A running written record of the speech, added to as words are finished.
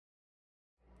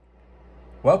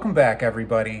Welcome back,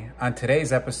 everybody. On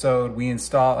today's episode, we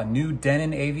install a new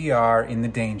Denon AVR in the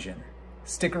Danger.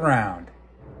 Stick around.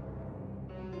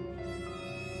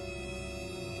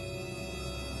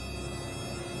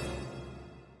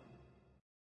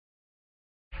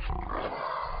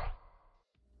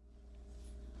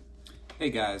 Hey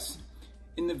guys,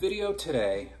 in the video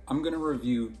today, I'm going to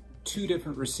review two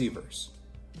different receivers.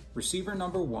 Receiver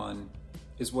number one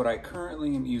is what I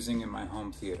currently am using in my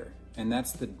home theater, and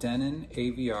that's the Denon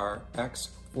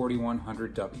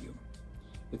AVR-X4100W.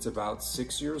 It's about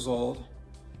 6 years old,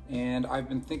 and I've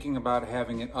been thinking about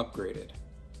having it upgraded.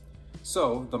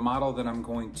 So the model that I'm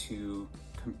going to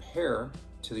compare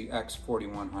to the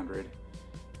X4100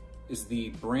 is the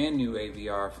brand new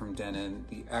AVR from Denon,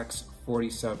 the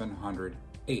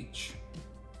X4700H.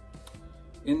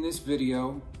 In this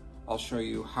video, I'll show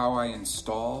you how I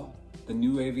install the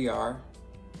new AVR,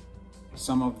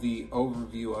 some of the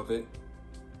overview of it,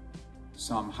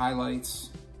 some highlights,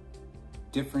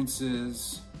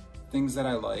 differences, things that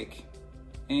I like,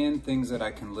 and things that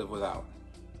I can live without.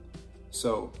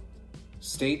 So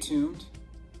stay tuned,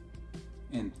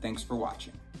 and thanks for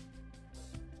watching.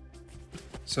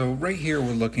 So right here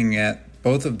we're looking at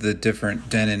both of the different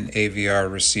Denon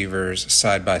AVR receivers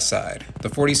side by side. The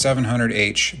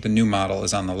 4700H, the new model,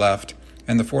 is on the left,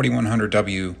 and the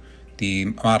 4100W, the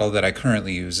model that I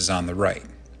currently use, is on the right.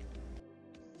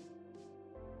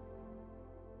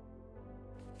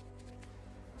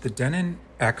 The Denon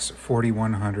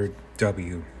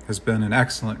X4100W has been an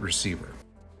excellent receiver.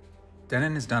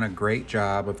 Denon has done a great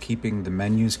job of keeping the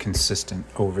menus consistent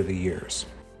over the years.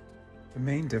 The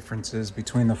main differences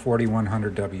between the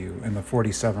 4100W and the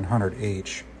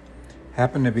 4700H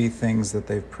happen to be things that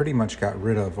they've pretty much got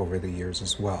rid of over the years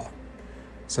as well,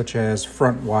 such as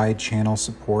front wide channel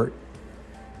support,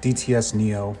 DTS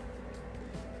Neo,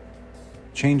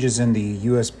 changes in the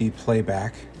USB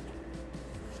playback,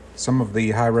 some of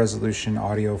the high resolution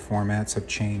audio formats have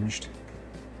changed,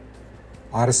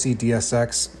 Audessey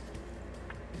DSX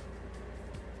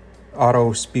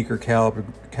auto speaker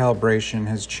calibration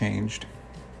has changed.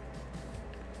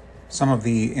 Some of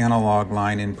the analog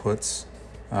line inputs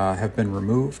have been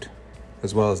removed,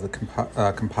 as well as the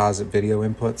composite video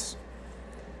inputs.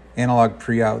 Analog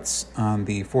pre-outs on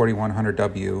the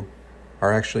 4100W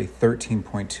are actually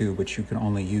 13.2, but you can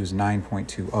only use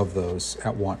 9.2 of those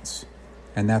at once,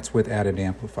 and that's with added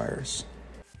amplifiers.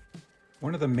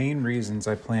 One of the main reasons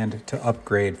I planned to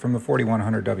upgrade from the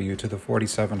 4100W to the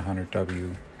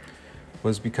 4700W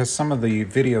was because some of the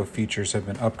video features have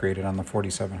been upgraded on the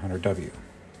 4700W.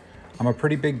 I'm a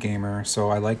pretty big gamer, so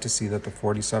I like to see that the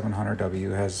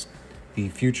 4700W has the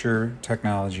future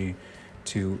technology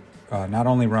to not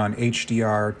only run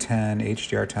HDR10,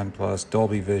 HDR10 Plus,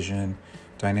 Dolby Vision,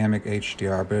 Dynamic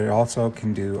HDR, but it also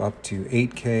can do up to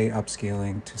 8K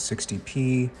upscaling to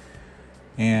 60p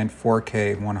and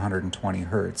 4K 120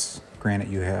 Hz. Granted,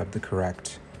 you have the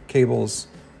correct cables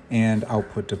and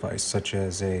output device, such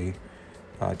as a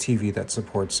TV that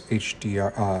supports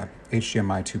HDMI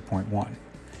 2.1.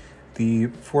 The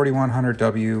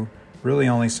 4100W really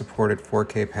only supported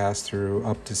 4K pass-through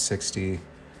up to 60,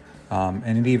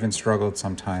 and it even struggled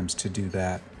sometimes to do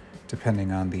that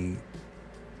depending on the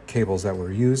cables that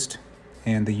were used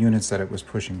and the units that it was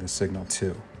pushing the signal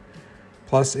to.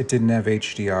 Plus, it didn't have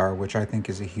HDR, which I think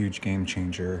is a huge game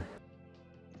changer.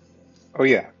 Oh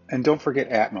yeah, and don't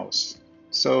forget Atmos.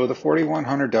 So the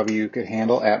 4100W could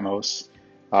handle Atmos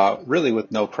really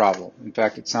with no problem. In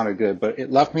fact, it sounded good, but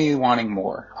it left me wanting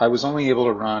more. I was only able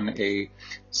to run a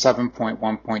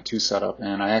 7.1.2 setup,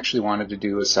 and I actually wanted to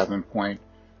do a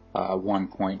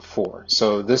 7.1.4.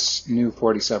 So this new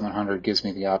 4700 gives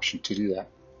me the option to do that.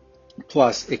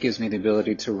 Plus, it gives me the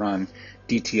ability to run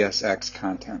DTSX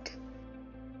content.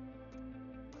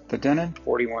 The Denon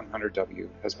 4100W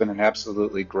has been an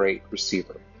absolutely great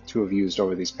receiver to have used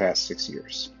over these past 6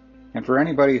 years. And for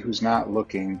anybody who's not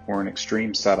looking for an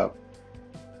extreme setup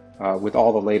with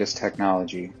all the latest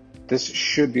technology, this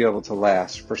should be able to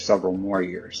last for several more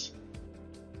years.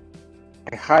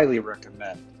 I highly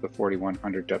recommend the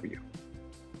 4100W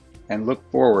and look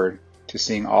forward to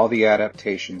seeing all the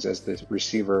adaptations as the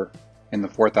receiver in the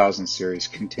 4000 series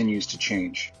continues to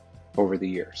change over the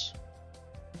years.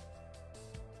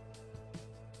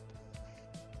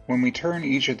 When we turn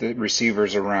each of the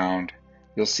receivers around,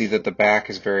 you'll see that the back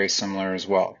is very similar as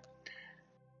well.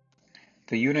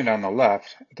 The unit on the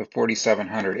left, the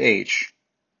 4700H,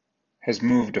 has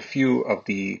moved a few of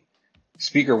the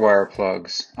speaker wire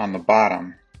plugs on the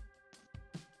bottom.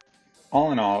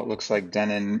 All in all, it looks like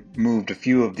Denon moved a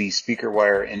few of the speaker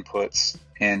wire inputs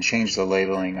and changed the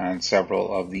labeling on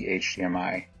several of the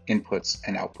HDMI inputs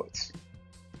and outputs.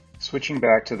 Switching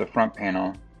back to the front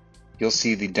panel, you'll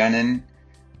see the Denon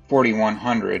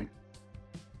 4100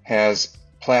 has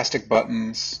plastic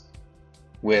buttons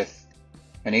with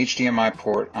an HDMI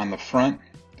port on the front,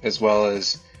 as well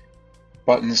as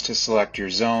buttons to select your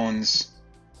zones,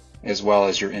 as well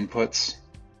as your inputs,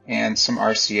 and some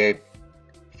RCA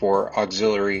for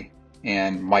auxiliary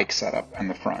and mic setup on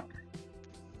the front.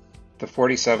 The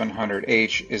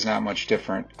 4700H is not much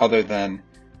different other than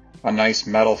a nice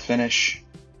metal finish,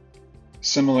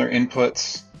 similar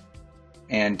inputs,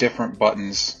 and different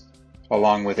buttons,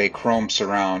 along with a chrome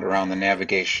surround around the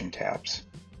navigation tabs.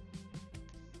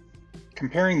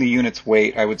 Comparing the unit's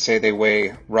weight, I would say they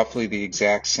weigh roughly the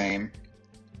exact same,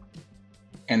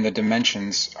 and the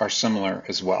dimensions are similar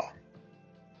as well.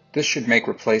 This should make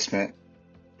replacement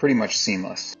pretty much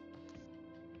seamless.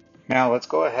 Now let's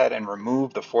go ahead and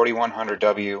remove the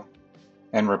 4100W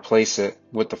and replace it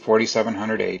with the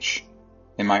 4700H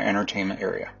in my entertainment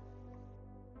area.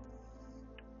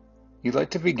 You'd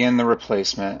like to begin the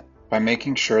replacement by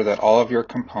making sure that all of your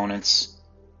components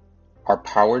are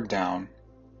powered down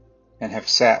and have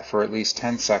sat for at least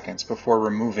 10 seconds before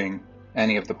removing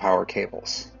any of the power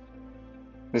cables.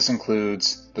 This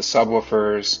includes the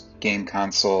subwoofers, game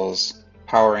consoles,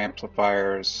 power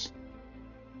amplifiers,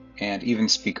 and even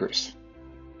speakers.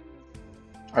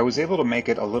 I was able to make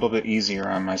it a little bit easier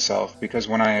on myself because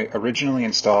when I originally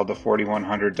installed the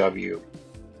 4100W,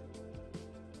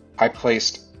 I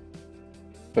placed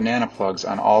banana plugs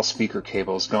on all speaker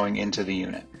cables going into the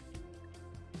unit.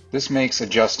 This makes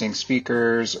adjusting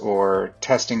speakers or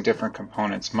testing different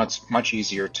components much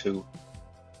easier to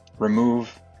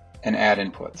remove and add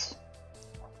inputs.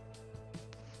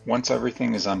 Once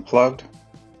everything is unplugged,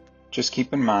 just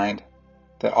keep in mind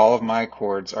that all of my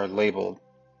cords are labeled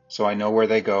so I know where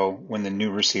they go when the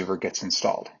new receiver gets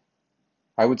installed.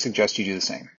 I would suggest you do the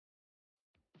same.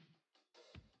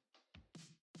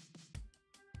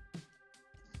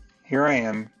 Here I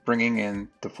am bringing in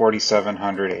the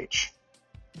 4700H.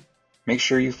 Make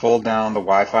sure you fold down the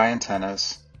Wi-Fi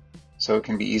antennas so it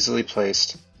can be easily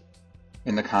placed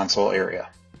in the console area.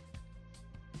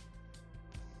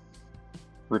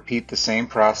 Repeat the same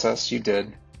process you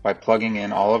did by plugging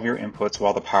in all of your inputs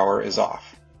while the power is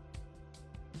off.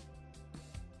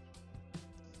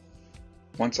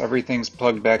 Once everything's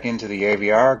plugged back into the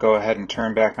AVR, go ahead and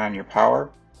turn back on your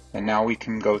power, and now we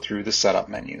can go through the setup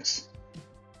menus.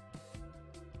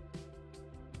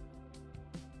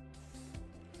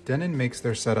 Denon makes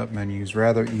their setup menus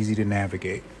rather easy to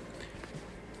navigate.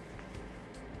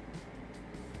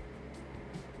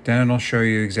 Denon will show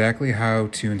you exactly how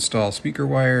to install speaker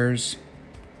wires,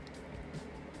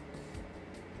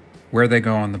 where they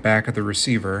go on the back of the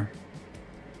receiver,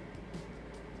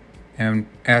 and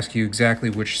ask you exactly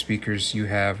which speakers you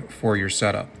have for your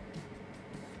setup.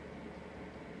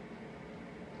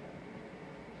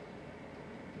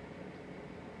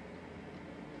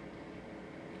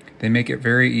 They make it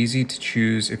very easy to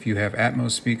choose if you have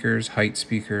Atmos speakers, height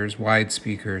speakers, wide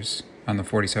speakers on the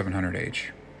 4700H.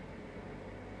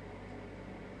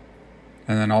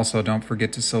 And then also don't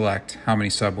forget to select how many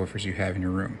subwoofers you have in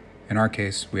your room. In our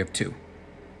case, we have 2.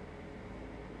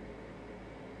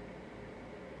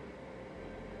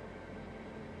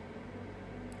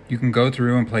 You can go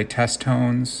through and play test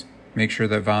tones, make sure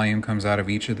that volume comes out of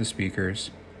each of the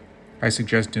speakers. I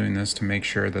suggest doing this to make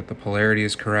sure that the polarity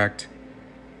is correct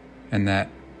and that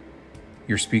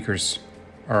your speakers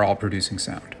are all producing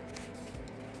sound.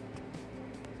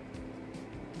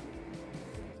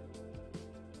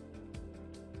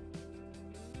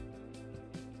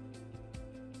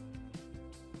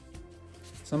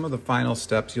 Some of the final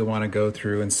steps you'll want to go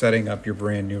through in setting up your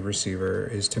brand new receiver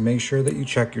is to make sure that you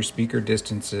check your speaker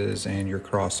distances and your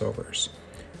crossovers.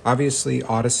 Obviously,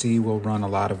 Audessey will run a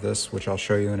lot of this, which I'll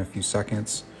show you in a few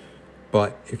seconds.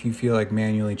 But if you feel like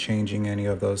manually changing any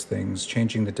of those things,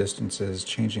 changing the distances,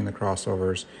 changing the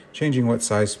crossovers, changing what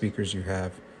size speakers you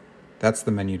have, that's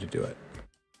the menu to do it.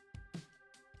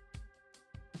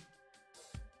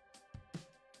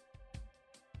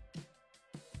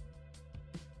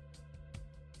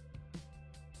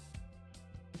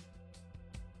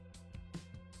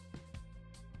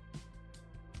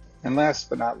 And last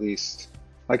but not least,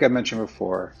 like I mentioned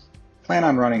before, plan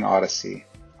on running Audessey.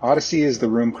 Audessey is the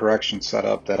room correction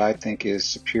setup that I think is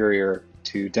superior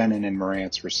to Denon and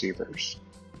Marantz receivers.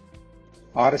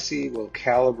 Audessey will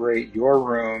calibrate your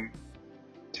room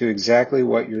to exactly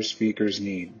what your speakers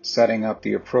need, setting up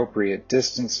the appropriate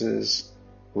distances,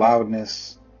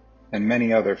 loudness, and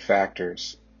many other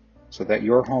factors so that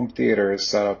your home theater is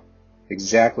set up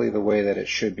exactly the way that it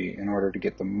should be in order to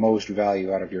get the most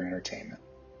value out of your entertainment.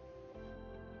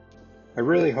 I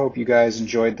really hope you guys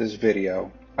enjoyed this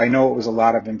video. I know it was a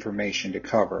lot of information to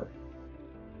cover.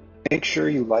 Make sure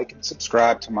you like and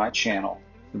subscribe to my channel,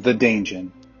 The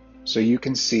Dangen, so you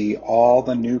can see all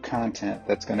the new content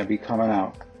that's going to be coming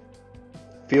out.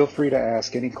 Feel free to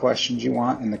ask any questions you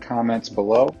want in the comments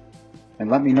below, and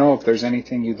let me know if there's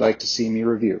anything you'd like to see me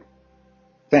review.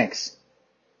 Thanks.